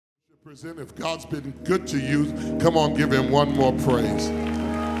Present. If God's been good to you, come on, give him one more praise.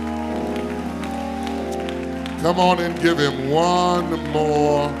 Come on and give him one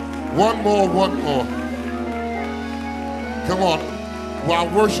more. Come on. While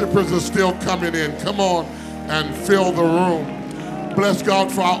worshipers are still coming in, come on and fill the room. Bless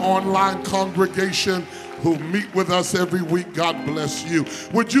God for our online congregation who meet with us every week. God bless you.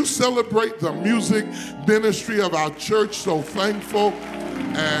 Would you celebrate the music ministry of our church? So thankful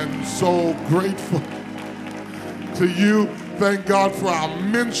and so grateful to you. Thank God for our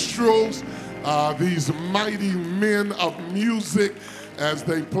minstrels, these mighty men of music as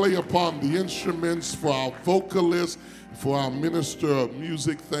they play upon the instruments, for our vocalists, for our minister of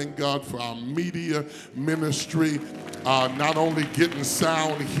music. Thank God for our media ministry, not only getting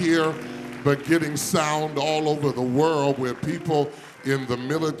sound here, but getting sound all over the world where people in the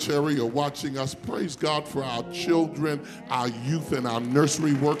military are watching us. Praise God for our children, our youth, and our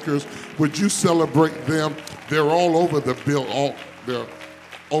nursery workers. Would you celebrate them? They're all over the bill. They're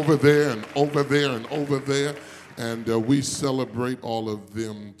over there and over there and over there. And we celebrate all of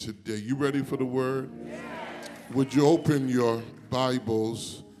them today. You ready for the word? Yeah. Would you open your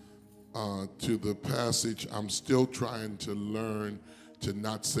Bibles to the passage? I'm still trying to learn to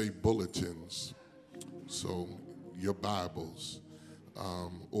not say bulletins. So your Bibles.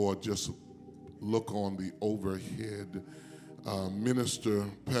 Or just look on the overhead. Minister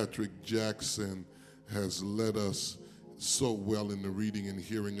Patrick Jackson has led us so well in the reading and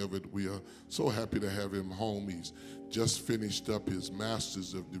hearing of it. We are so happy to have him home. He's just finished up his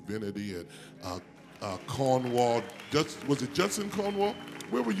Master's of Divinity at Cornwall. Was it Judson Cornwall?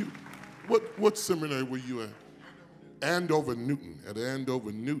 Where were you? What seminary were you at? Andover Newton. At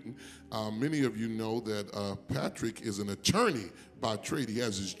Andover Newton. Many of you know that Patrick is an attorney by trade. He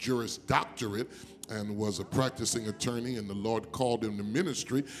has his Juris Doctorate and was a practicing attorney, and the Lord called him to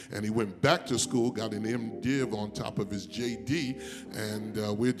ministry, and he went back to school, got an MDiv on top of his JD, and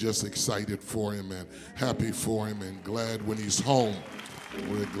we're just excited for him and happy for him and glad when he's home.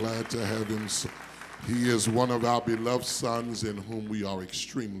 We're glad to have him. He is one of our beloved sons in whom we are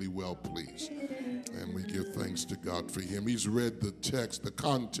extremely well pleased. And we give thanks to God for him. He's read the text, the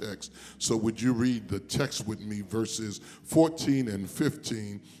context. So would you read the text with me, verses 14 and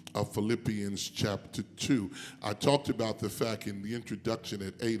 15 of Philippians chapter 2. I talked about the fact in the introduction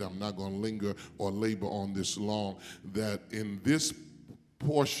at 8, I'm not going to linger or labor on this long, that in this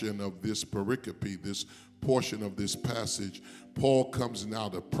portion of this pericope, this portion of this passage, Paul comes now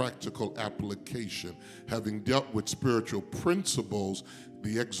to practical application. Having dealt with spiritual principles,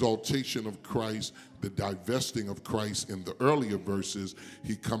 the exaltation of Christ, the divesting of Christ in the earlier verses,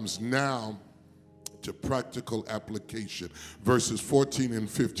 he comes now to practical application. Verses 14 and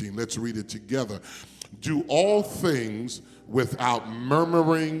 15, let's read it together. Do all things without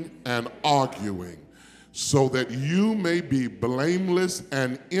murmuring and arguing, so that you may be blameless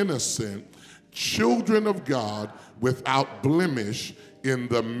and innocent, children of God without blemish in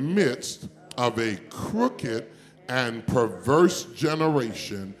the midst of a crooked and perverse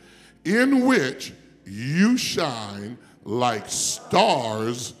generation, in which you shine like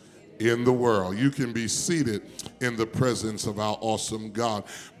stars in the world. You can be seated in the presence of our awesome God.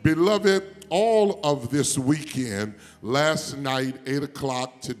 Beloved, all of this weekend, last night, 8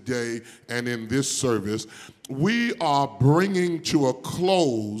 o'clock today, and in this service, we are bringing to a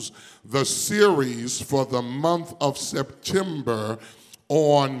close the series for the month of September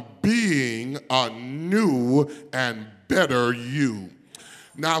on being a new and better you.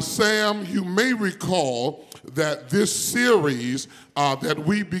 Now, Sam, you may recall that this series that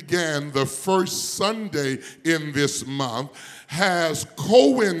we began the first Sunday in this month has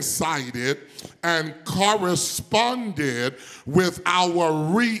coincided and corresponded with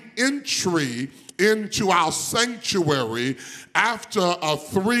our re-entry into our sanctuary after a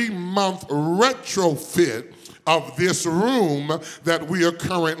 3-month retrofit of this room that we are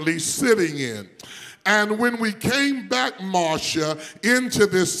currently sitting in. And when we came back, Marcia, into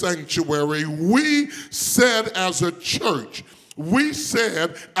this sanctuary, we said as a church, we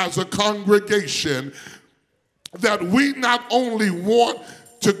said as a congregation that we not only want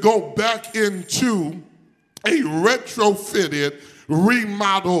to go back into a retrofitted,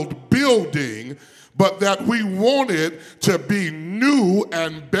 remodeled building, but that we wanted to be new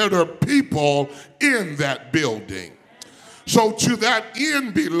and better people in that building. So to that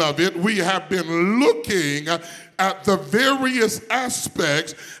end, beloved, we have been looking at the various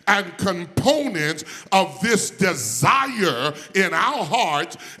aspects and components of this desire in our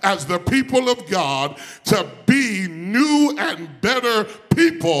hearts as the people of God to be new and better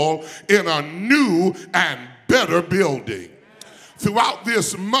people in a new and better building. throughout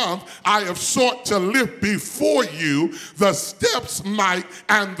this month, I have sought to lift before you the steps, Mike,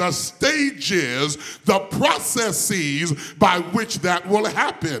 and the stages, the processes by which that will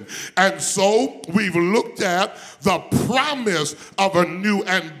happen. And so we've looked at the promise of a new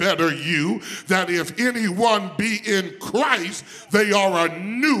and better you, that if anyone be in Christ, they are a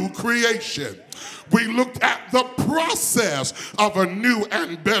new creation. We looked at the process of a new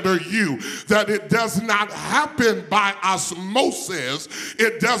and better you, that it does not happen by osmosis.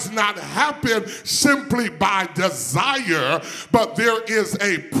 It does not happen simply by desire, but there is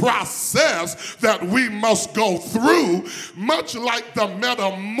a process that we must go through, much like the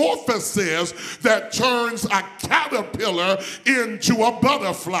metamorphosis that turns a caterpillar into a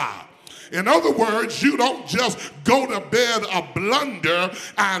butterfly. In other words, you don't just go to bed a blunder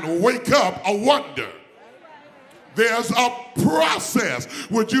and wake up a wonder. There's a process.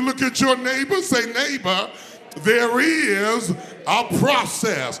 Would you look at your neighbor? Say, neighbor, there is a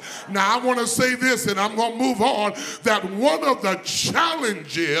process. Now, I want to say this, and I'm going to move on, that one of the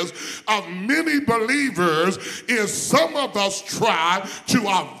challenges of many believers is some of us try to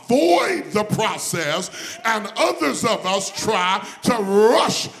avoid the process, and others of us try to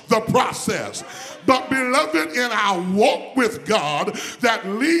rush the process. But beloved, in our walk with God that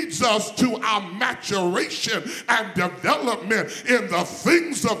leads us to our maturation and development in the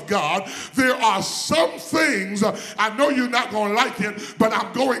things of God, there are some things, I know you're not going to like it, but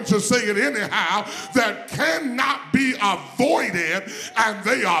I'm going to say it anyhow, that cannot be avoided, and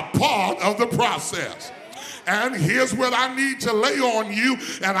they are part of the process. And here's what I need to lay on you,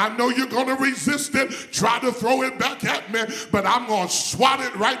 and I know you're going to resist it, try to throw it back at me, but I'm going to swat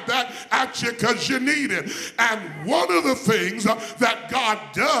it right back at you because you need it. And one of the things that God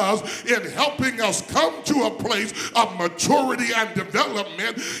does in helping us come to a place of maturity and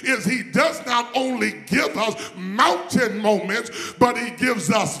development is he does not only give us mountain moments, but he gives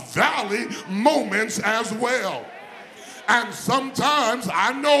us valley moments as well. And sometimes,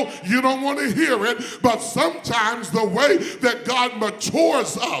 I know you don't want to hear it, but sometimes the way that God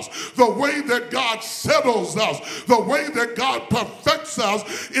matures us, the way that God settles us, the way that God perfects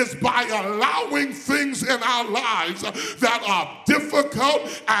us is by allowing things in our lives that are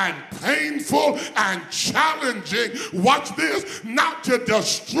difficult and painful and challenging. Watch this, not to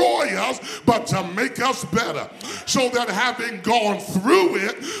destroy us, but to make us better. So that having gone through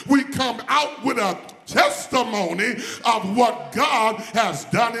it, we come out with a testimony of what God has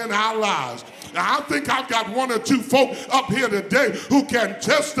done in our lives. Now, I think I've got one or two folk up here today who can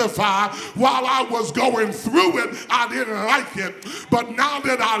testify while I was going through it, I didn't like it. But now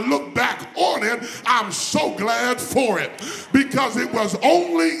that I look back on it, I'm so glad for it. Because it was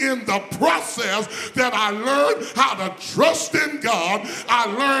only in the process that I learned how to trust in God. I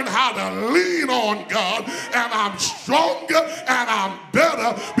learned how to lean on God. And I'm stronger and I'm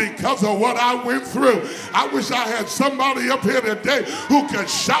better because of what I went through. I wish I had somebody up here today who could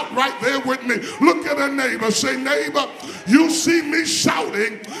shout right there with me. Look at a neighbor, say, neighbor, you see me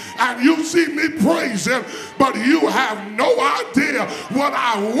shouting and you see me praising, but you have no idea what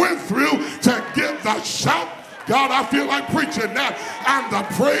I went through to get the shout. God, I feel like preaching that, and the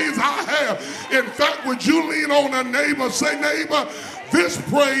praise I have. In fact, would you lean on a neighbor, say, neighbor, this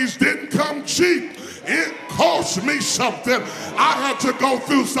praise didn't come cheap. It cost me something. I had to go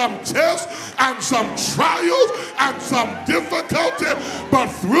through some tests and some trials and some difficulty, but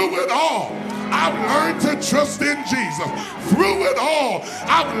through it all, I've learned to trust in Jesus. Through it all,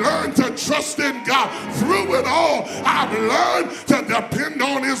 I've learned to trust in God. Through it all, I've learned to depend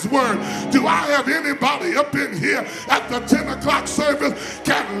on his word. Do I have anybody up in here at the 10 o'clock service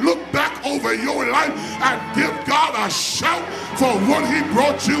can look back over your life and give God a shout for what he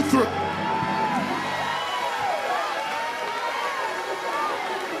brought you through?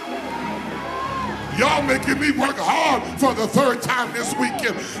 Y'all making me work hard for the third time this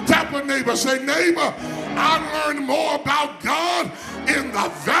weekend. Tap a neighbor, say, neighbor, I learned more about God in the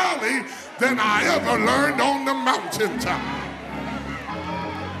valley than I ever learned on the mountaintop.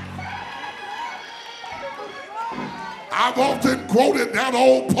 I've often quoted that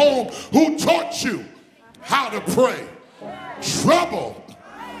old poem, who taught you how to pray? Trouble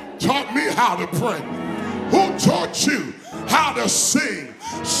taught me how to pray. Who taught you how to sing?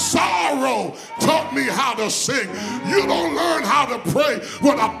 Sorrow taught me how to sing. You don't learn how to pray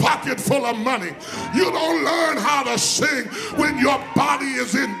with a pocket full of money. You don't learn how to sing when your body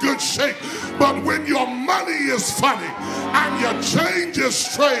is in good shape. But when your money is funny and your change is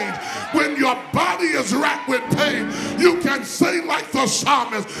strange, when your body is racked with pain, you can say like the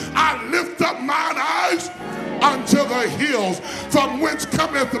psalmist, I lift up mine eyes unto the hills, from whence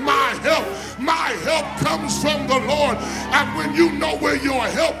cometh my help. My help comes from the Lord. And when you know where your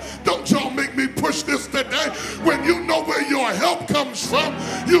help, don't y'all make me push this today. When you know where your help comes from,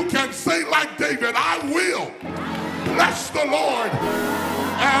 you can say like David, I will bless the Lord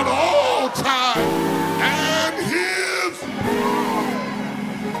at all times, and his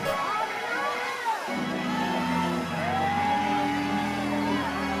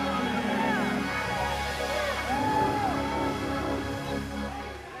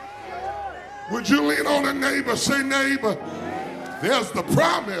would you lean on a neighbor? Say, neighbor, there's the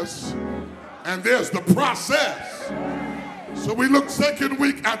promise and there's the process. So we looked second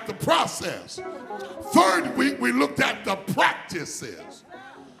week at the process. Third week, we looked at the practices.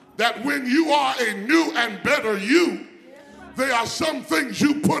 That when you are a new and better you, there are some things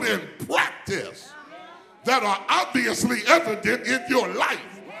you put in practice that are obviously evident in your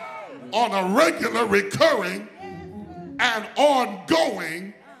life on a regular, recurring, and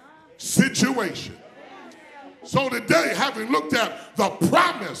ongoing situation. So today, having looked at the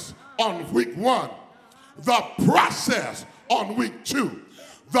promise on week 1, the process on week 2,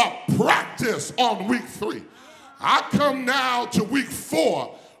 the practice on week 3, I come now to week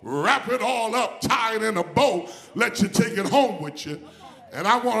 4, wrap it all up, tie it in a bow, let you take it home with you. And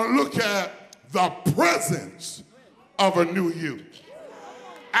I want to look at the presence of a new you.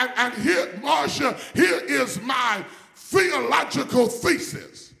 And here, Marsha, here is my theological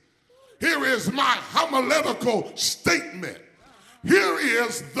thesis. Here is my homiletical statement. Here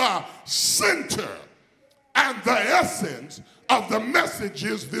is the center and the essence of the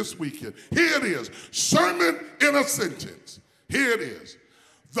messages this weekend. Here it is. Sermon in a sentence. Here it is.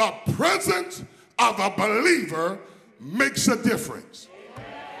 The presence of a believer makes a difference.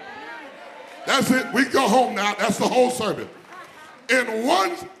 That's it. We go home now. That's the whole sermon. In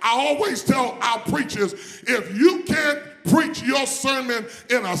one, I always tell our preachers, if you can't preach your sermon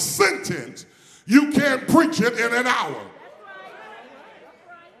in a sentence, you can't preach it in an hour.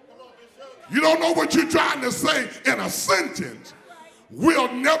 You don't know what you're trying to say in a sentence.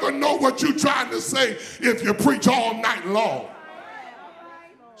 We'll never know what you're trying to say if you preach all night long.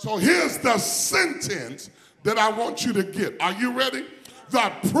 So here's the sentence that I want you to get. Are you ready?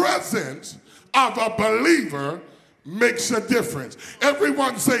 The presence of a believer makes a difference.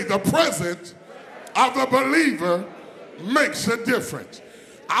 Everyone say, the presence of a believer makes a difference.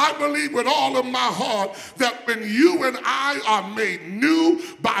 I believe with all of my heart that when you and I are made new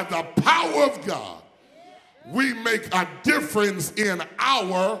by the power of God, we make a difference in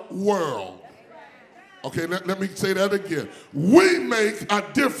our world. Okay, let me say that again. We make a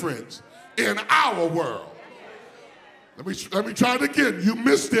difference in our world. Let me try it again. You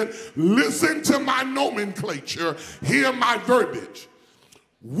missed it. Listen to my nomenclature. Hear my verbiage.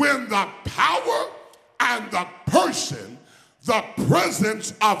 When the power and the person, the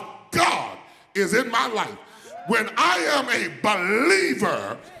presence of God is in my life, when I am a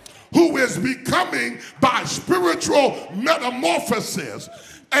believer who is becoming by spiritual metamorphosis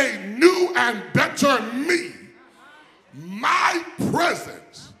a new and better me, my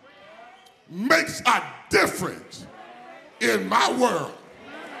presence makes a difference in my world.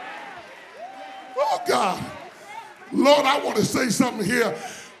 Oh God, Lord, I want to say something here,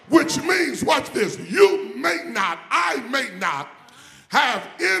 which means, watch this, you may not, I may not have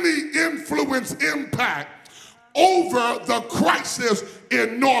any influence, impact over the crisis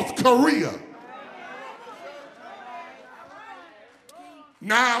in North Korea.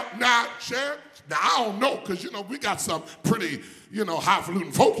 Now, Sharon, now I don't know, because, we got some pretty,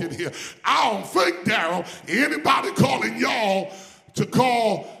 highfalutin folk in here. I don't think, Darryl, anybody calling y'all to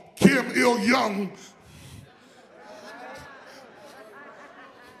call Kim Il-young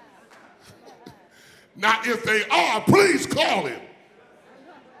now, if they are, please call him.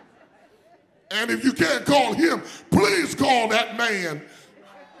 And if you can't call him, please call that man.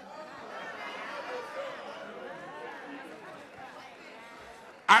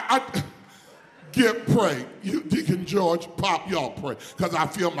 I pray. You, Deacon George, Pop, y'all pray, because I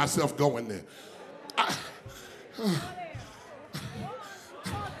feel myself going there.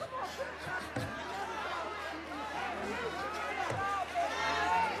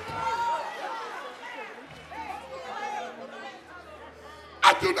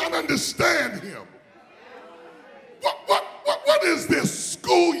 I do not understand him. What is this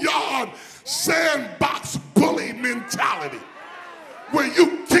schoolyard sandbox bully mentality where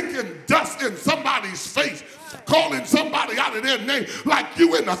you kicking dust in somebody's face, calling somebody out of their name like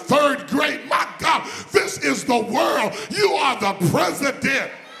you in the 3rd grade? My God, this is the world. You are the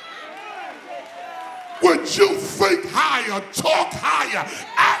president. Would you think higher, talk higher,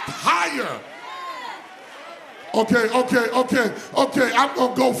 act higher? Okay. I'm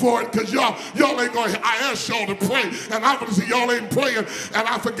going to go for it because y'all ain't going to. I asked y'all to pray, and obviously y'all ain't praying, and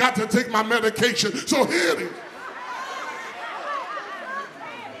I forgot to take my medication. So here it is.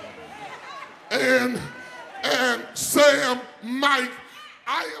 And Sam, Mike,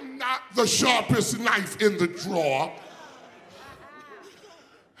 I am not the sharpest knife in the drawer.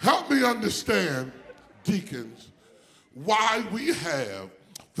 Help me understand, deacons, why we have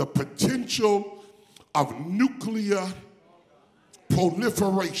the potential of nuclear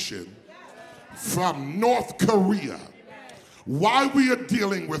proliferation from North Korea, why we are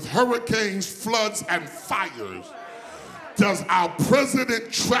dealing with hurricanes, floods, and fires. Does our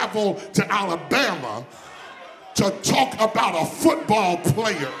president travel to Alabama to talk about a football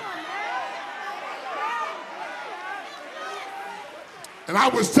player? And I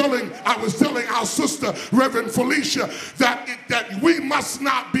was telling our sister, Reverend Felicia, that we must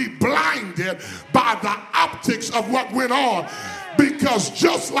not be blinded by the optics of what went on. Because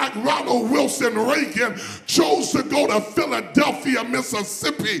just like Ronald Wilson Reagan chose to go to Philadelphia,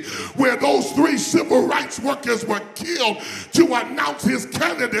 Mississippi, where those 3 civil rights workers were killed to announce his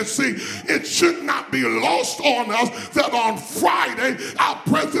candidacy, it should not be lost on us that on Friday, our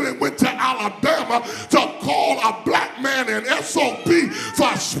president went to Alabama to call a black man an SOB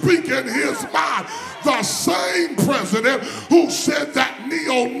for speaking his mind. The same president who said that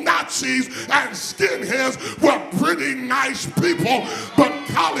neo-Nazis and skinheads were pretty nice people, but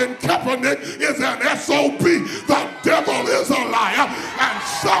Colin Kaepernick is an SOB. The devil is a liar, and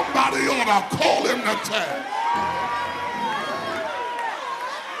somebody ought to call him to task.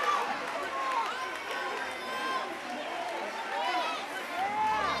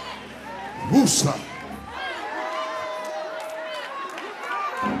 Woosa.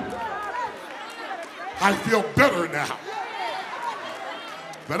 I feel better now.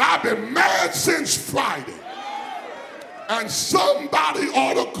 But I've been mad since Friday. And somebody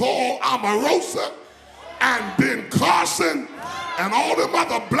ought to call Omarosa and Ben Carson and all them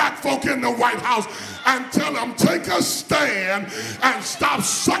other black folk in the White House and tell them, take a stand and stop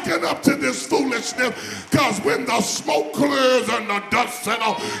sucking up to this foolishness, because when the smoke clears and the dust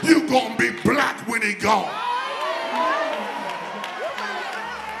settles, you're going to be black when he gone.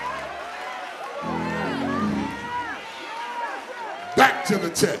 Back to the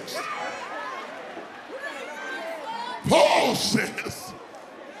text. Paul says,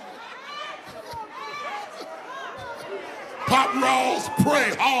 Pop Rawls,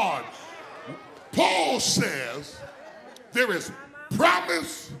 pray hard. Paul says there is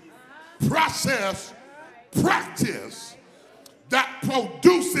promise, process, practice that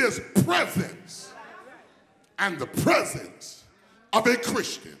produces presence. And the presence of a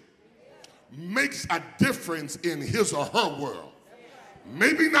Christian makes a difference in his or her world.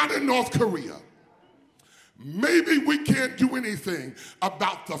 Maybe not in North Korea. Maybe we can't do anything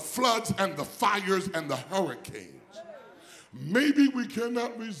about the floods and the fires and the hurricanes. Maybe we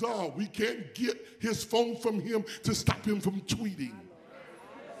cannot resolve. We can't get his phone from him to stop him from tweeting.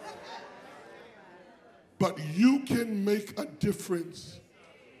 But you can make a difference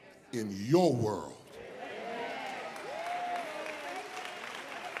in your world.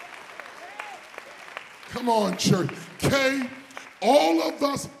 Come on, church. Kay, all of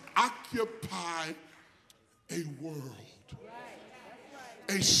us occupy a world,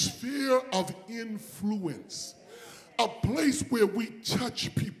 a sphere of influence, a place where we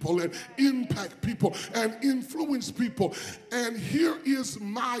touch people and impact people and influence people. And here is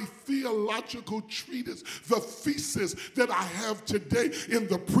my theological treatise, the thesis that I have today in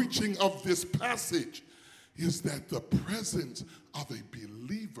the preaching of this passage, is that the presence of a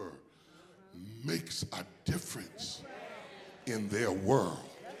believer makes a difference in their world.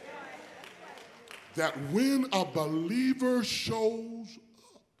 That when a believer shows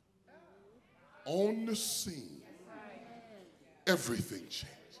up on the scene, everything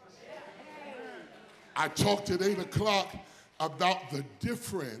changes. I talked at 8 o'clock about the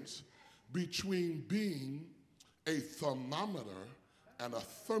difference between being a thermometer and a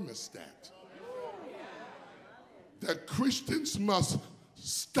thermostat. That Christians must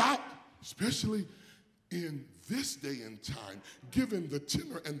stop, especially in this day and time, given the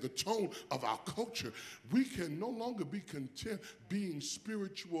tenor and the tone of our culture, we can no longer be content being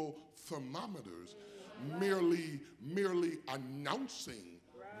spiritual thermometers, merely announcing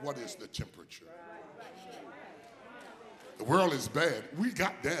what is the temperature. The world is bad. We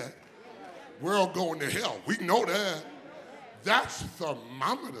got that. World going to hell. We know that. That's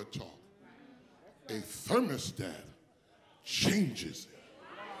thermometer talk. A thermostat changes it.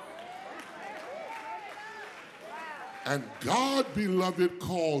 And God, beloved,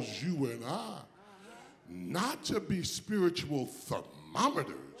 calls you and I not to be spiritual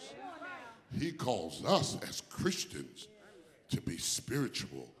thermometers. He calls us as Christians to be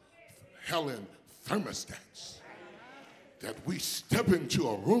spiritual, Helen, thermostats. That we step into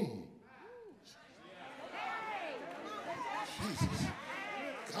a room. Jesus,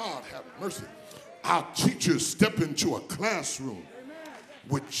 God have mercy. Our teachers step into a classroom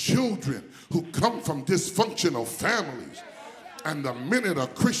with children who come from dysfunctional families. And the minute a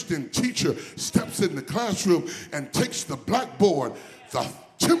Christian teacher steps in the classroom and takes the blackboard, the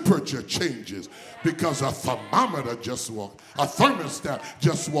temperature changes because a thermostat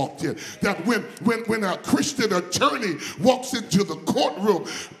just walked in. That when a Christian attorney walks into the courtroom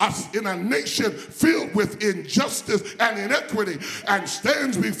in a nation filled with injustice and inequity and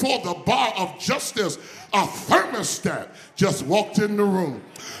stands before the bar of justice, a thermostat just walked in the room.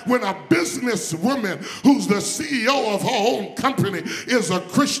 When a businesswoman who's the CEO of her own company is a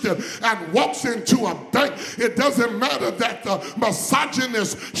Christian and walks into a bank, it doesn't matter that the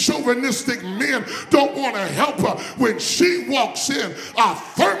misogynist, chauvinistic men don't want to help her. When she walks in, a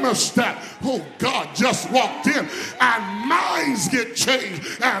thermostat, oh God, just walked in, and minds get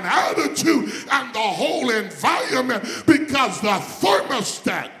changed, and attitude, and the whole environment, because the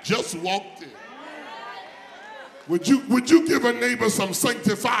thermostat just walked in. Would you give a neighbor some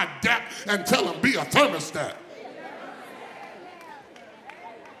sanctified dap and tell him, be a thermostat?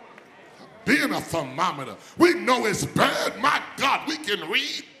 Being a thermometer. We know it's bad. My God, we can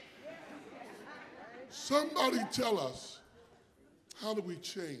read. Somebody tell us, how do we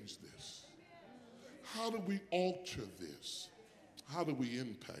change this? How do we alter this? How do we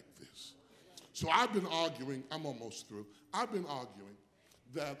impact this? So I've been arguing, I'm almost through. I've been arguing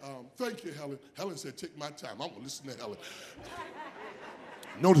that, thank you, Helen. Helen said, take my time. I'm going to listen to Helen.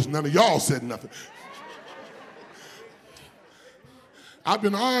 Notice none of y'all said nothing. I've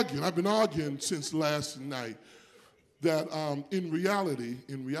been arguing since last night that in reality,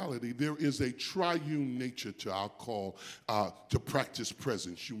 there is a triune nature to our call to practice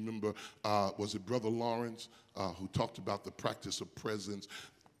presence. You remember, was it Brother Lawrence who talked about the practice of presence?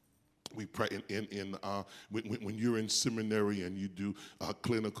 We pray when you're in seminary and you do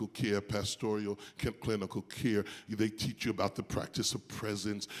clinical care, pastoral clinical care, they teach you about the practice of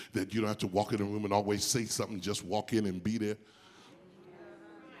presence, that you don't have to walk in a room and always say something, just walk in and be there.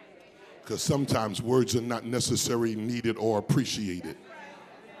 Because sometimes words are not necessarily needed or appreciated.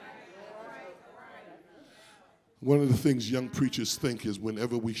 One of the things young preachers think is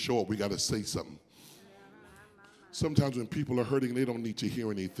whenever we show up, we got to say something. Sometimes when people are hurting, they don't need to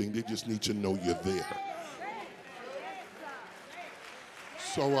hear anything. They just need to know you're there.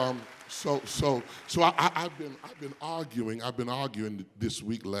 I've been arguing this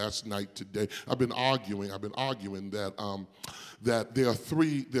week, last night, today. I've been arguing that there are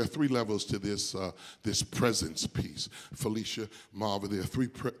three levels to this presence piece. Felicia, Marva, there are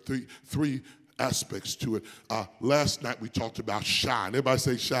three aspects to it. Last night we talked about shine. Everybody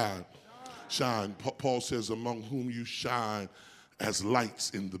say shine. Shine. Paul says, among whom you shine as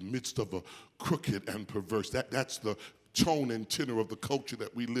lights in the midst of a crooked and perverse. That's the tone and tenor of the culture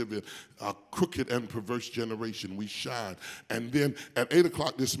that we live in, a crooked and perverse generation. We shine. And then at 8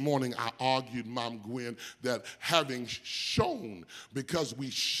 o'clock this morning, I argued, Mom Gwen, that having shone, because we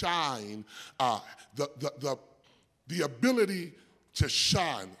shine, the ability to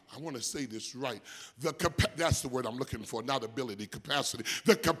shine, I want to say this right. That's the word I'm looking for, not ability, capacity.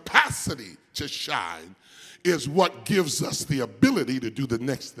 The capacity to shine is what gives us the ability to do the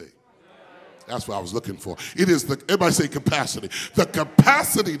next thing. That's what I was looking for. It is everybody say capacity. The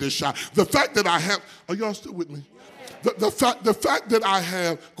capacity to shine. The fact that I have, are y'all still with me? The fact that I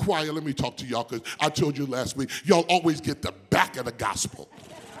have choir, let me talk to y'all, because I told you last week, y'all always get the back of the gospel.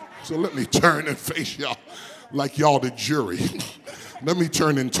 So let me turn and face y'all like y'all the jury. Let me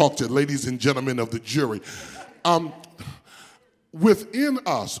turn and talk to ladies and gentlemen of the jury. Within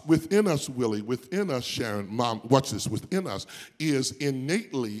us, Willie, within us, Sharon, Mom, watch this, within us is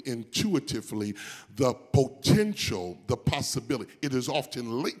innately, intuitively, the potential, the possibility. It is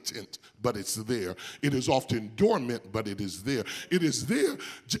often latent, but it's there. It is often dormant, but it is there. It is there,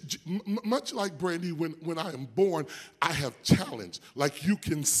 much like Brandy, when I am born, I have talents. Like you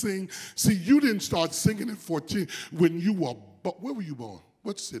can sing. See, you didn't start singing at 14 when you were, where were you born?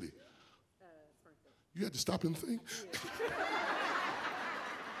 What city? You had to stop and think?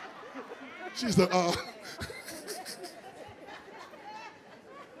 She's like,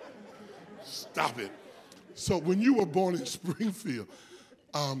 stop it. So when you were born in Springfield,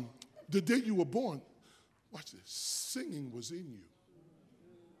 the day you were born, watch this, singing was in you.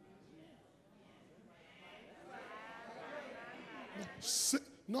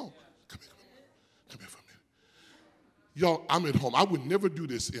 No, come here for me. Y'all, I'm at home. I would never do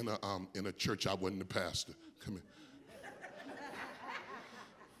this in a church I wasn't the pastor. Come here.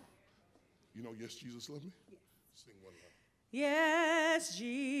 You know, yes, Jesus loves me? Sing one line. Yes,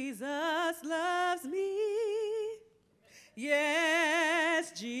 Jesus loves me.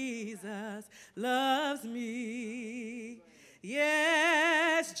 Yes, Jesus loves me.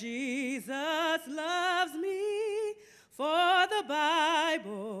 Yes, Jesus loves me, for the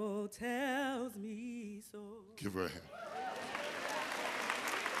Bible tells me so. Give her a hand.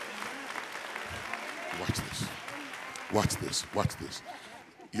 Watch this. Watch this. Watch this.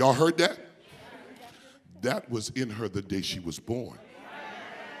 Y'all heard that? That was in her the day she was born.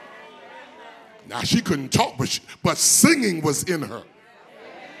 Now, she couldn't talk, but singing was in her.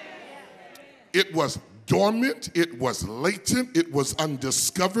 It was dormant, it was latent, it was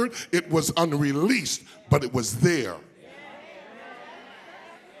undiscovered, it was unreleased, but it was there.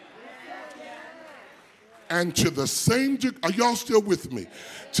 And to the same degree, are y'all still with me?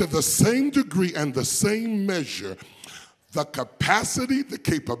 To the same degree and the same measure, the capacity, the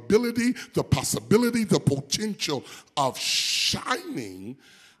capability, the possibility, the potential of shining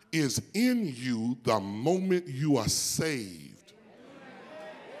is in you the moment you are saved.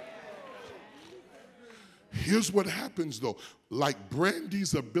 Here's what happens though. Like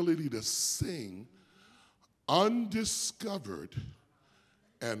Brandy's ability to sing, undiscovered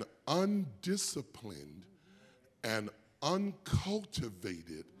and undisciplined and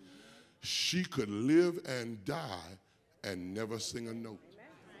uncultivated, she could live and die and never sing a note.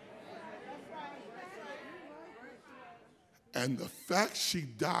 And the fact she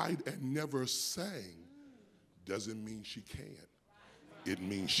died and never sang doesn't mean she can't. It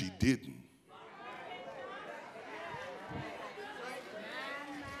means she didn't.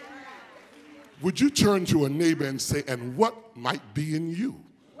 Would you turn to a neighbor and say, and what might be in you?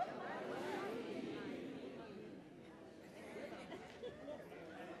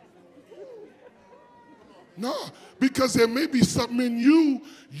 No, because there may be something in you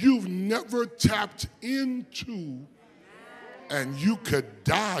you've never tapped into, and you could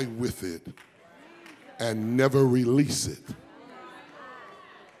die with it and never release it.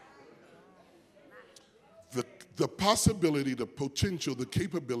 The possibility, the potential, the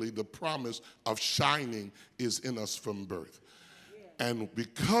capability, the promise of shining is in us from birth. And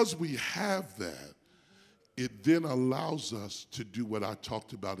because we have that, it then allows us to do what I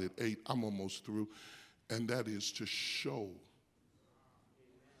talked about at 8. I'm almost through. And that is to show.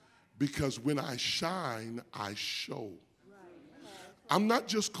 Because when I shine, I show. I'm not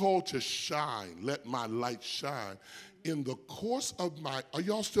just called to shine, let my light shine. In the course of my, are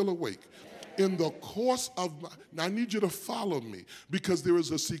y'all still awake? In the course of my, now I need you to follow me, because there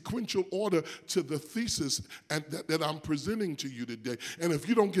is a sequential order to the thesis and that I'm presenting to you today. And if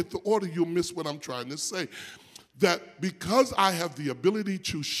you don't get the order, you'll miss what I'm trying to say. That because I have the ability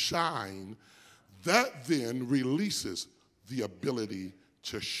to shine, that then releases the ability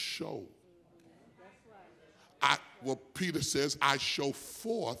to show. Well, Peter says, I show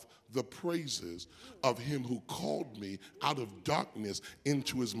forth the praises of him who called me out of darkness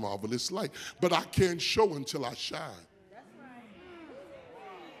into his marvelous light. But I can't show until I shine.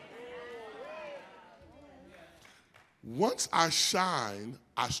 Once I shine,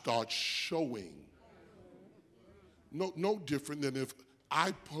 I start showing. No different than if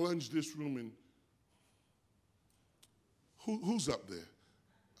I plunge this room in. Who's up there?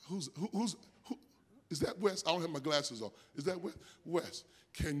 Who? Is that Wes? I don't have my glasses on. Is that Wes? Wes,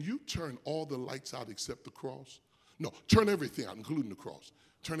 can you turn all the lights out except the cross? No, turn everything out, including the cross.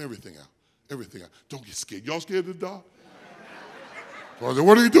 Turn everything out. Everything out. Don't get scared. Y'all scared of the dark?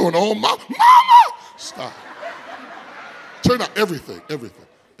 What are you doing? Oh, mama! Stop. Turn out everything.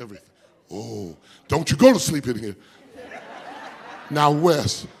 Oh, don't you go to sleep in here. Now,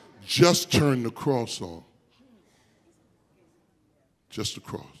 Wes, just turn the cross on. Just the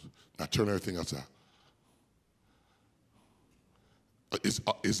cross. Now turn everything else out.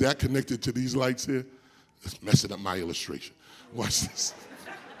 Is that connected to these lights here? It's messing up my illustration. Watch this.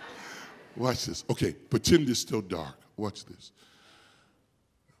 Watch this. Okay, pretend it's still dark. Watch this.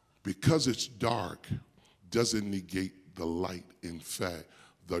 Because it's dark doesn't negate the light. In fact,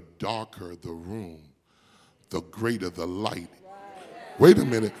 the darker the room, the greater the light. Wait a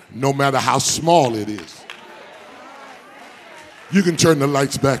minute. No matter how small it is. You can turn the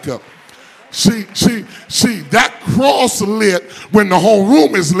lights back up. See, that cross lit when the whole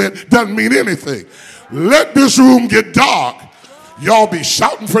room is lit doesn't mean anything. Let this room get dark. Y'all be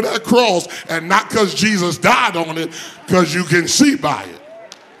shouting for that cross, and not because Jesus died on it, because you can see by it.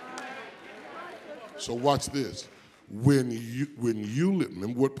 So watch this. when you live,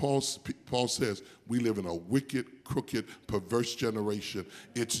 remember what Paul says, we live in a wicked, crooked, perverse generation.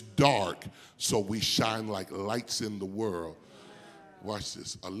 It's dark, so we shine like lights in the world. Watch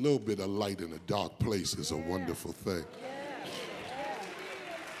this. A little bit of light in a dark place is a wonderful thing.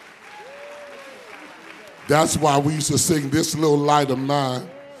 That's why we used to sing, this little light of mine,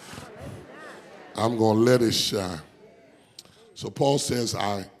 I'm going to let it shine. So Paul says,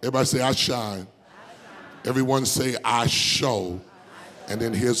 everybody say, I shine. Everyone say, I show. And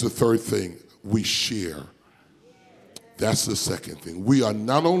then here's the third thing, we share. That's the second thing. We are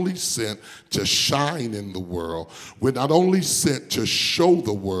not only sent to shine in the world, we're not only sent to show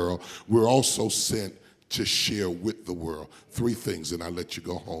the world, we're also sent to share with the world. Three things, and I'll let you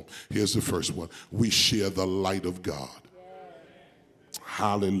go home. Here's the first one. We share the light of God.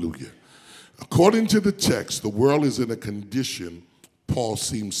 Hallelujah. According to the text, the world is in a condition, Paul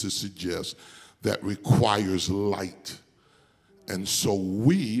seems to suggest, that requires light. And so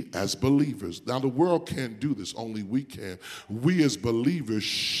we as believers, now the world can't do this, only we can. We as believers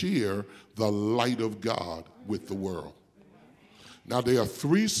share the light of God with the world. Now there are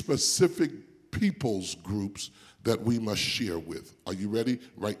three specific people's groups that we must share with. Are you ready?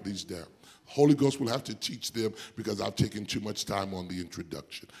 Write these down. Holy Ghost will have to teach them because I've taken too much time on the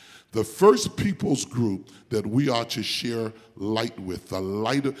introduction. The first people's group that we are to share light with, the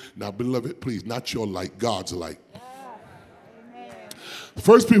light of, now beloved, please, not your light, God's light. The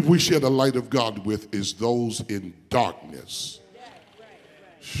first people we share the light of God with is those in darkness.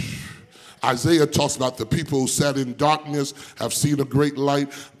 Isaiah talks about the people who sat in darkness have seen a great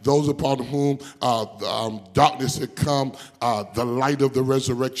light. Those upon whom darkness had come, the light of the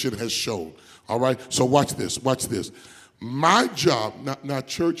resurrection has shone. All right, so watch this, watch this. My job, now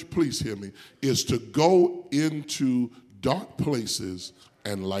church, please hear me, is to go into dark places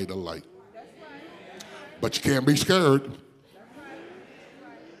and light a light. But you can't be scared.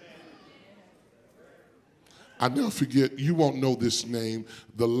 I never forget, you won't know this name,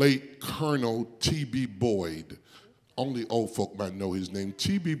 the late Colonel T.B. Boyd. Only old folk might know his name.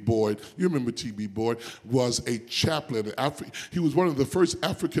 T.B. Boyd, you remember T.B. Boyd, was a chaplain. He was one of the first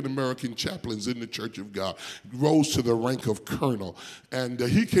African-American chaplains in the Church of God. Rose to the rank of colonel. And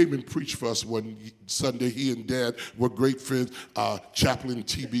he came and preached for us one Sunday. He and Dad were great friends, Chaplain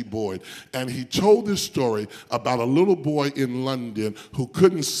T.B. Boyd. And he told this story about a little boy in London who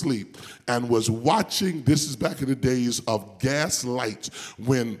couldn't sleep and was watching, this is back in the days of gas lights,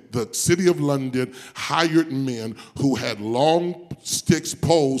 when the city of London hired men who had long sticks,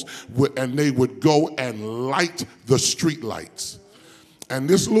 poles, and they would go and light the street lights. And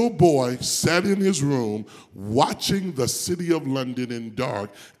this little boy sat in his room watching the city of London in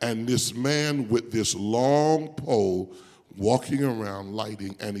dark, and this man with this long pole walking around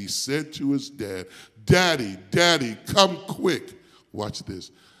lighting, and he said to his dad, "Daddy, Daddy, come quick." Watch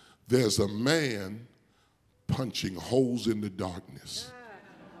this. There's a man punching holes in the darkness.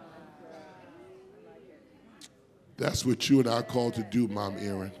 That's what you and I are called to do, Mom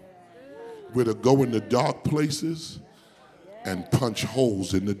Erin. We're to go into dark places and punch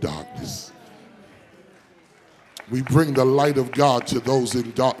holes in the darkness. We bring the light of God to those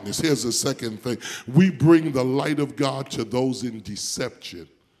in darkness. Here's the second thing. We bring the light of God to those in deception.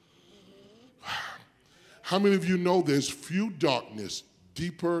 How many of you know there's few darkness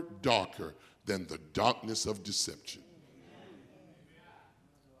deeper, darker than the darkness of deception?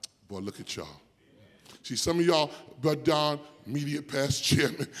 Boy, look at y'all. See, some of y'all, Brother Don, immediate past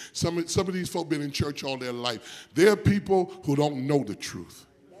chairman, some of these folk been in church all their life. There are people who don't know the truth.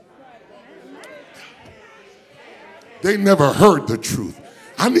 They never heard the truth.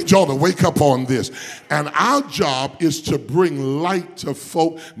 I need y'all to wake up on this. And our job is to bring light to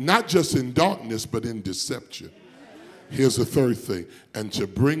folk, not just in darkness, but in deception. Here's the third thing. And to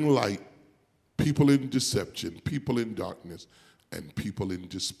bring light, people in deception, people in darkness, and people in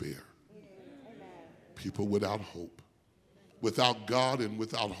despair. People without hope, without God and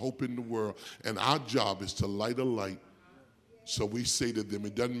without hope in the world. And our job is to light a light. So we say to them,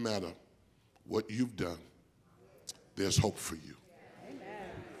 it doesn't matter what you've done. There's hope for you.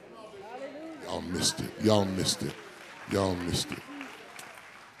 Y'all missed it. Y'all missed it. Y'all missed it.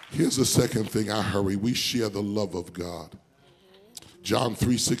 Here's the second thing. I hurry. We share the love of God. John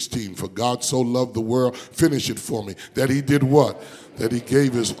 3:16, for God so loved the world, finish it for me, that he did what? That he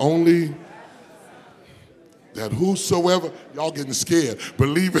gave his only, that whosoever, y'all getting scared,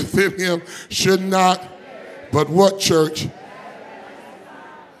 believeth in him should not, but what, church?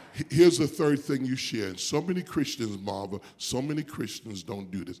 Here's the third thing you share. And so many Christians, Marva, so many Christians don't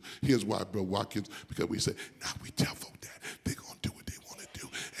do this. Here's why, Bill Watkins, because we say, now we tell folk that they're going to do what they want to do,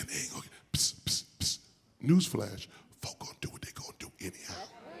 and they ain't going to, psst, psst, psst. Newsflash,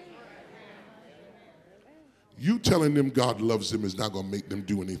 You telling them God loves them is not going to make them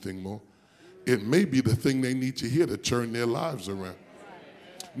do anything more. It may be the thing they need to hear to turn their lives around.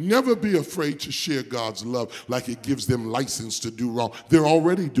 Never be afraid to share God's love like it gives them license to do wrong. They're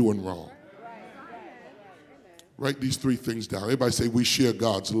already doing wrong. Write these three things down. Everybody say, we share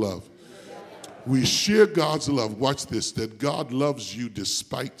God's love. We share God's love. Watch this, that God loves you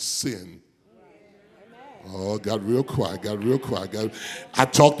despite sin. Oh, got real quiet, I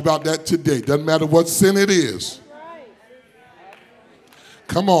talked about that today. Doesn't matter what sin it is.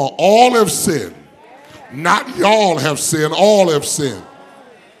 Come on, all have sinned. Not y'all have sinned, all have sinned.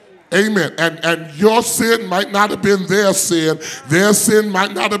 Amen. And your sin might not have been their sin. Their sin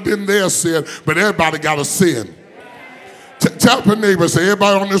might not have been their sin, but everybody got a sin. Tell your neighbor, say,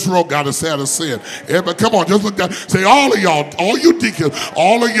 everybody on this road got a set of sin. Everybody, come on, just look down. Say, all of y'all, all you deacons,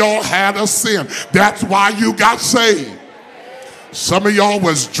 all of y'all had a sin. That's why you got saved. Some of y'all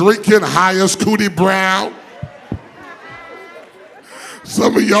was drinking high as Cootie Brown.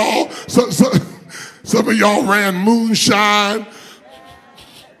 Some of y'all ran moonshine.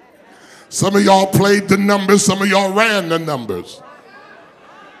 Some of y'all played the numbers. Some of y'all ran the numbers.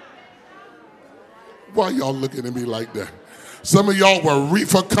 Why y'all looking at me like that? Some of y'all were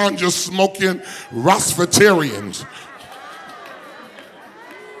reefer conjure smoking Rosfetarians.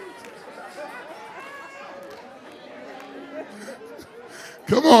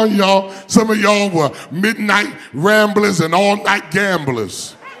 Come on, y'all. Some of y'all were midnight ramblers and all-night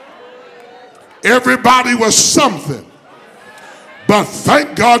gamblers. Everybody was something. But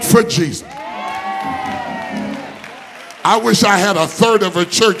thank God for Jesus. I wish I had a third of a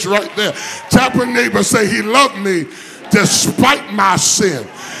church right there. Tap a neighbor, say, he loved me despite my sin.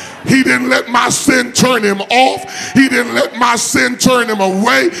 He didn't let my sin turn him off. He didn't let my sin turn him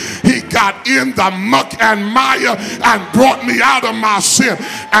away. He got in the muck and mire and brought me out of my sin.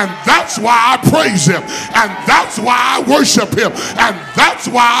 And that's why I praise him. And that's why I worship him. And that's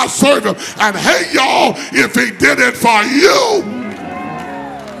why I serve him. And hey, y'all, if he did it for you,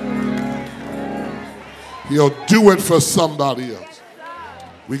 he'll do it for somebody else.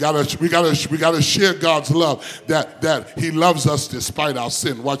 We gotta share God's love, that he loves us despite our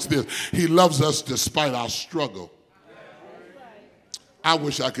sin. Watch this. He loves us despite our struggle. I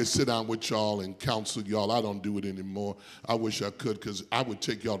wish I could sit down with y'all and counsel y'all. I don't do it anymore. I wish I could, because I would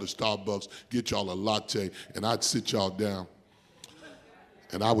take y'all to Starbucks, get y'all a latte, and I'd sit y'all down.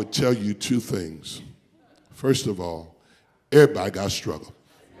 And I would tell you two things. First of all, everybody got struggle.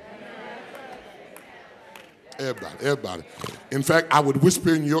 Everybody. In fact, I would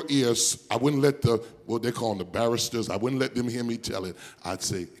whisper in your ears. I wouldn't let what they call them, the barristers, I wouldn't let them hear me tell it. I'd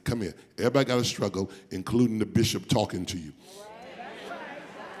say, come here. Everybody got a struggle, including the bishop talking to you.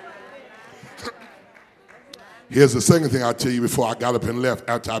 Here's the second thing I'll tell you before I got up and left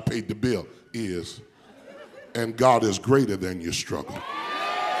after I paid the bill is, and God is greater than your struggle.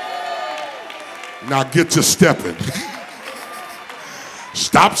 Now get to stepping.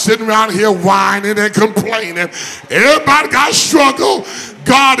 Stop sitting around here whining and complaining. Everybody got struggle.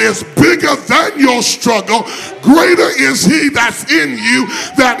 God is bigger than your struggle. Greater is he that's in you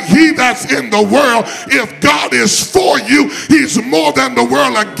than he that's in the world. If God is for you, he's more than the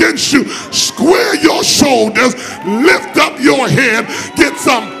world against you. Square your shoulders, lift up your head, get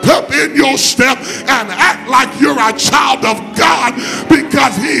some pep in your step, and act like you're a child of God,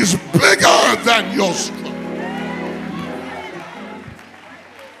 because he's bigger than your struggle.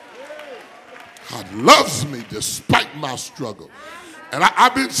 God loves me despite my struggle. And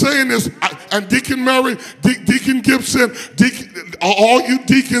I've been saying this, and Deacon Murray, Deacon Gibson, all you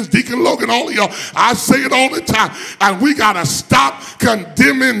deacons, Deacon Logan, all of y'all, I say it all the time. And we got to stop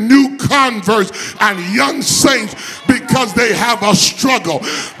condemning new converts and young saints because they have a struggle.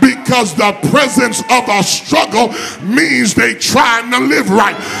 Because the presence of a struggle means they trying to live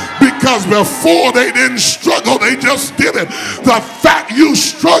right. Because before they didn't struggle, they just did it. The fact you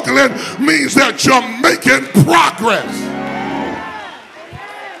struggling means that you're making progress.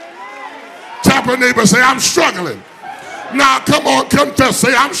 Tap a neighbor, say, I'm struggling. Now, come on, confess.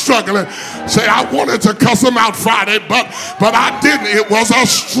 Say, I'm struggling. Say, I wanted to cuss him out Friday, but I didn't. It was a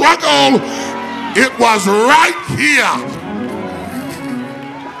struggle. It was right here.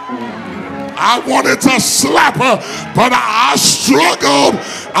 I wanted to slap her, but I struggled.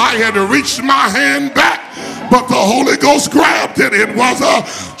 I had reached my hand back, but the Holy Ghost grabbed it. It was a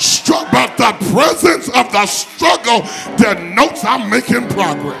struggle, but the presence of the struggle denotes I'm making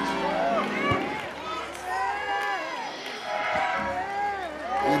progress.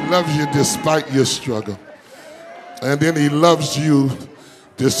 He loves you despite your struggle. And then he loves you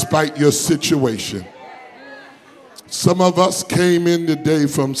despite your situation. Some of us came in today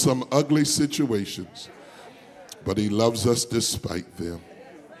from some ugly situations. but he loves us despite them.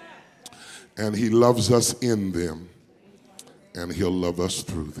 And he loves us in them. And he'll love us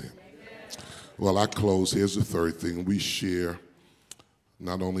through them. Well, I close. Here's the third thing. We share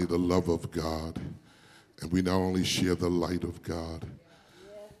not only the love of God, and we not only share the light of God,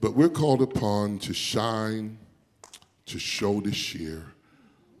 but we're called upon to shine, to show, to share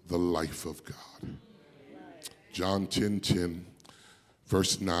the life of God. John 10:10,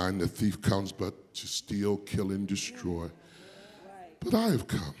 verse 9, the thief comes but to steal, kill, and destroy. But I have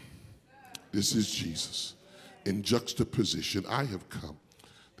come. This is Jesus. In juxtaposition, I have come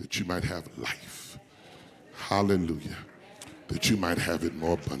that you might have life. Hallelujah. That you might have it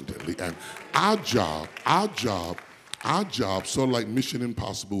more abundantly. And our job, sort of like Mission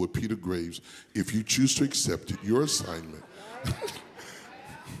Impossible with Peter Graves, if you choose to accept it, your assignment.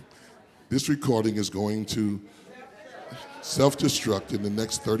 This recording is going to self-destruct in the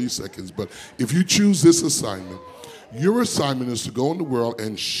next 30 seconds, but if you choose this assignment, your assignment is to go in the world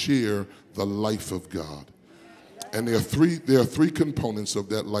and share the life of God. And there are three components of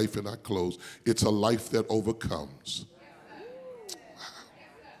that life, and I close. It's a life that overcomes.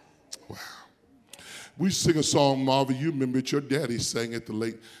 Wow. We sing a song, Marvin, you remember it, your daddy sang it, the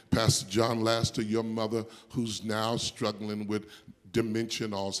late Pastor John Laster, your mother, who's now struggling with dementia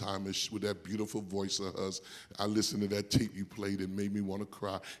and Alzheimer's, with that beautiful voice of hers. I listened to that tape you played, it made me want to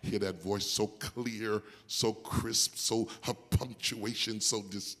cry. Hear that voice so clear, so crisp, so her punctuation so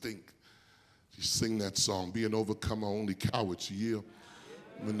distinct. You sing that song, be an overcomer, only cowards yield.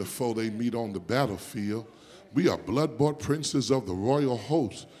 When the foe they meet on the battlefield, we are blood-bought princes of the royal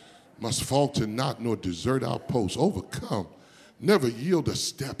host, must falter not nor desert our post. Overcome, never yield a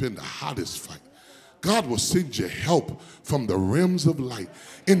step in the hottest fight. God will send you help from the rims of light.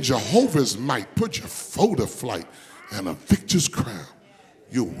 In Jehovah's might, put your foe to flight, and a victor's crown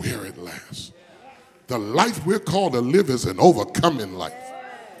you'll wear at last. The life we're called to live is an overcoming life.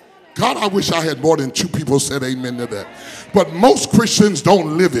 God, I wish I had more than 2 people said amen to that. But most Christians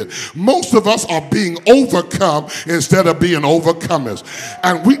don't live it. Most of us are being overcome instead of being overcomers.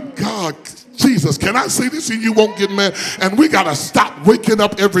 And God, Jesus, can I say this and you won't get mad? And we got to stop waking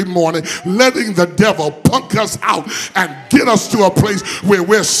up every morning, letting the devil punk us out and get us to a place where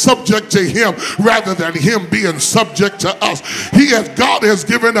we're subject to him rather than him being subject to us. God has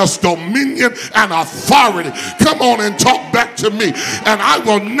given us dominion and authority. Come on and talk back to me. And I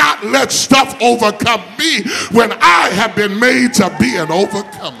will not let stuff overcome me when I have been made to be an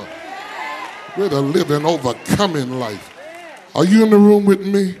overcomer. We're to live an overcoming life. Are you in the room with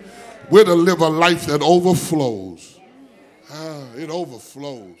me? We're to live a life that overflows. It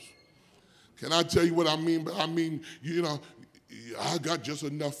overflows. Can I tell you what I mean? I mean, I got just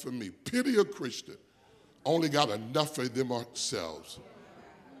enough for me. Pity a Christian. Only got enough for themselves.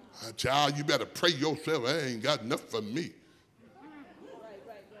 Child, you better pray yourself. I ain't got enough for me.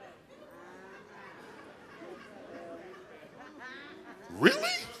 Really?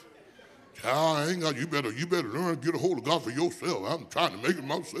 Child, I ain't got. You better learn to get a hold of God for yourself. I'm trying to make it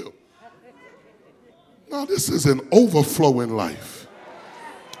myself. No, this is an overflowing life.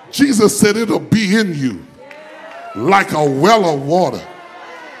 Jesus said it'll be in you like a well of water.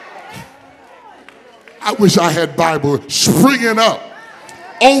 I wish I had Bible springing up,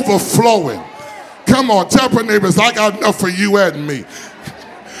 overflowing. Come on, tell your neighbors, I got enough for you and me.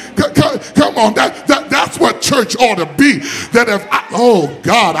 Come on, that's what church ought to be. That if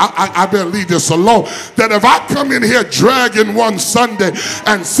I better leave this alone. That if I come in here dragging one Sunday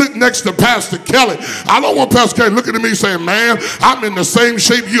and sit next to Pastor Kelly, I don't want Pastor Kelly looking at me saying, man, I'm in the same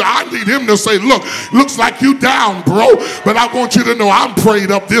shape you. I need him to say, look, looks like you down, bro. But I want you to know I'm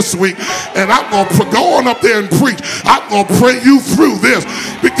prayed up this week, and I'm going to go on up there and preach. I'm going to pray you through this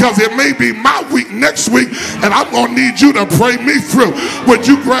because it may be my week next week, and I'm going to need you to pray me through. Would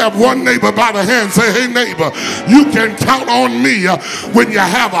you grab one neighbor by the hand and say, hey neighbor, you can count on me when you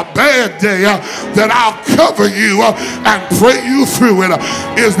have a bad day that I'll cover you and pray you through it.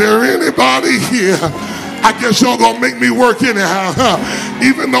 Is there anybody here? I guess y'all gonna make me work anyhow, huh?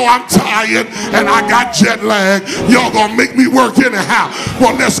 Even though I'm tired and I got jet lag, y'all gonna make me work anyhow.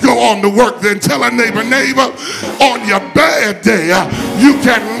 Well, let's go on to work then. Tell a neighbor, on your bad day, you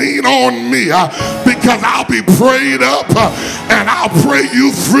can lean on me because I'll be prayed up and I'll pray you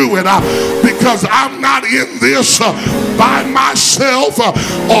through it because I'm not in this by myself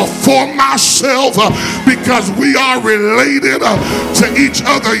or for myself because we are related to each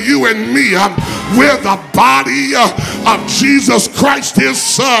other, you and me. We're the body of Jesus Christ, his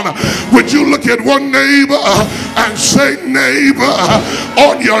son. Would you look at one neighbor and say, neighbor,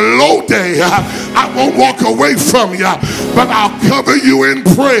 on your low day, I won't walk away from you, but I'll cover you in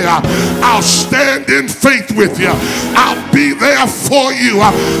prayer. I'll stand in faith with you. I'll be there for you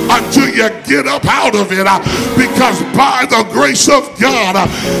until you get up out of it, because by the grace of God,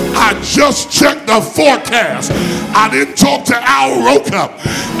 I just checked the forecast. I didn't talk to Al Roker.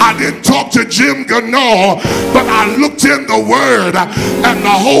 I didn't talk to Jim Ganal, but I looked in the Word, and the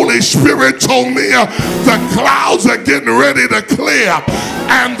Holy Spirit told me the clouds are getting ready to clear,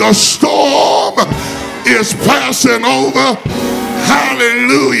 and the storm is passing over.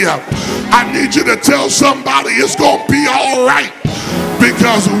 Hallelujah. I need you to tell somebody it's going to be all right,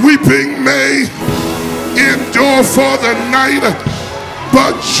 because weeping may endure for the night,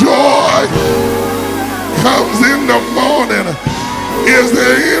 but joy comes in the morning. Is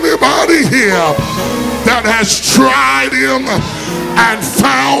there anybody here that has tried him and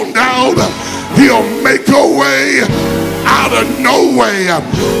found out he'll make a way out of no way?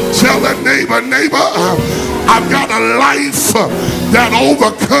 Tell a neighbor, neighbor, I've got a life that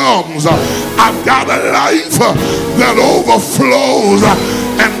overcomes. I've got a life that overflows.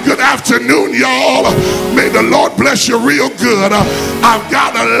 And good afternoon, y'all. May the Lord bless you real good. I've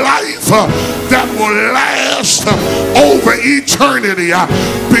got a life that will last over eternity,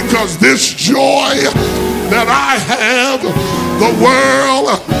 because this joy that I have, the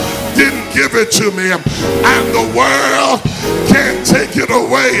world didn't give it to me, and the world can't take it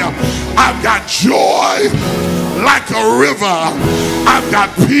away. I've got joy like a river. I've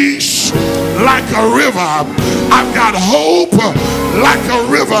got peace like a river. I've got hope like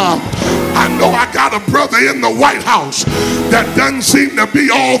a river. I know I got a brother in the White House that doesn't seem to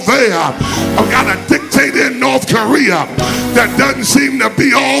be all there. I've got a dictator in North Korea that doesn't seem to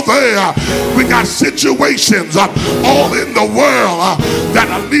be all there. We got situations all in the world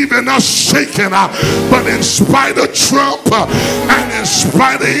that are leaving us shaken. But in spite of Trump and in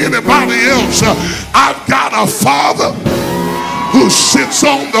spite of anybody else, I've got a Father who sits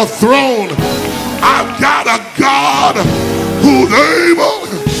on the throne. I've got a God who's able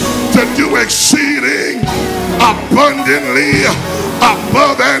to do exceeding abundantly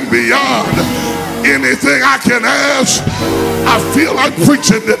above and beyond anything I can ask. I feel like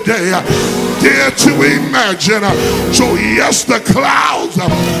preaching today. Dare to imagine. So yes, the clouds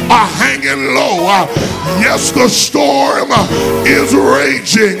are hanging low. Yes, the storm is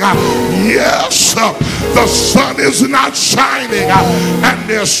raging. Yes, the sun is not shining, and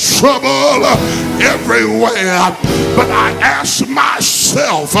there's trouble everywhere. But I ask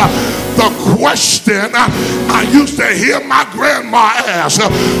myself the question I used to hear my grandma ask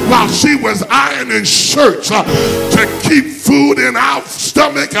while she was ironing shirts to keep food in our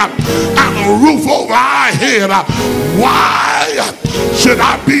stomach and a roof over our head. Why should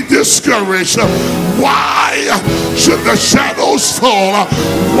I be discouraged? Why should the shadows fall?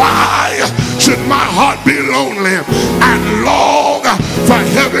 Why should my heart be lonely and long for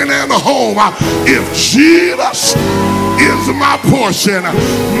heaven and home? If Jesus is my portion,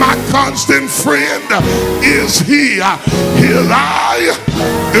 my constant friend is he. His eye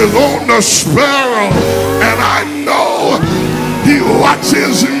is on the sparrow, and I know he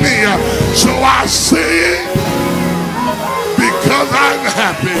watches me. So I sing because I'm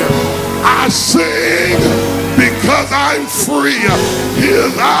happy. I sing because I'm free.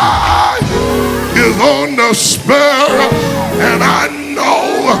 His eye is on the sparrow, and I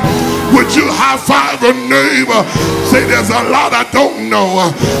know. Would you high five a neighbor? Say, there's a lot I don't know.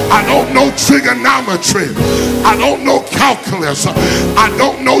 I don't know trigonometry. I don't know calculus. I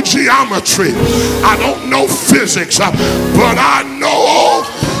don't know geometry. I don't know physics. But I know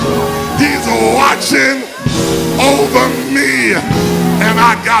he's watching over me. And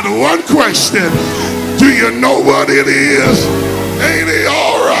I got one question. Do you know what it is? Ain't he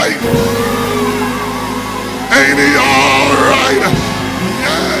all right? Ain't he all right?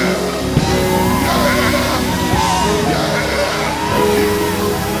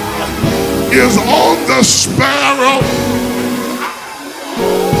 Is on the sparrow.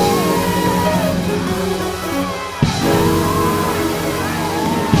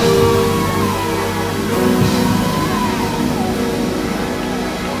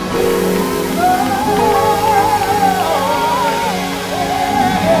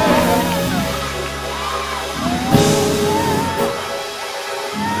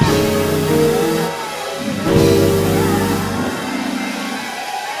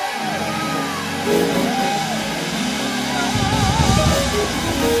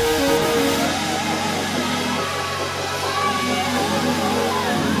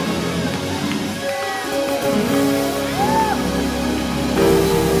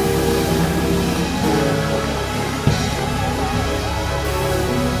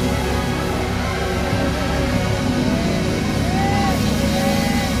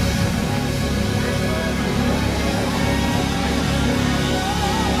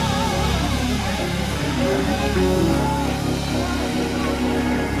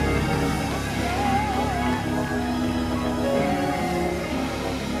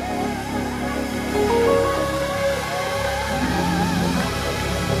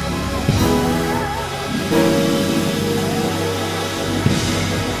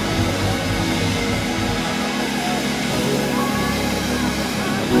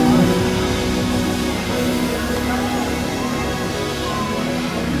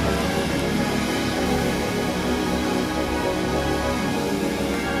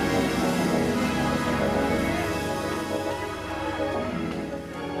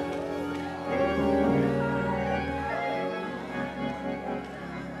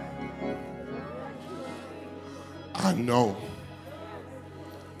 know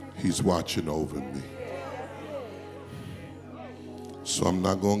he's watching over me. So I'm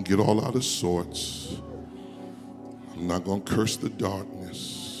not going to get all out of sorts. I'm not going to curse the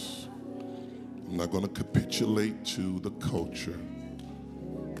darkness. I'm not going to capitulate to the culture.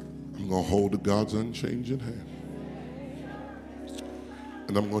 I'm going to hold to God's unchanging hand.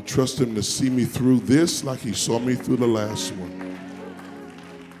 And I'm going to trust him to see me through this like he saw me through the last one.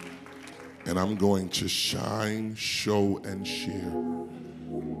 And I'm going to shine, show, and share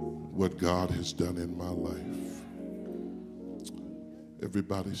what God has done in my life.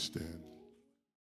 Everybody stand.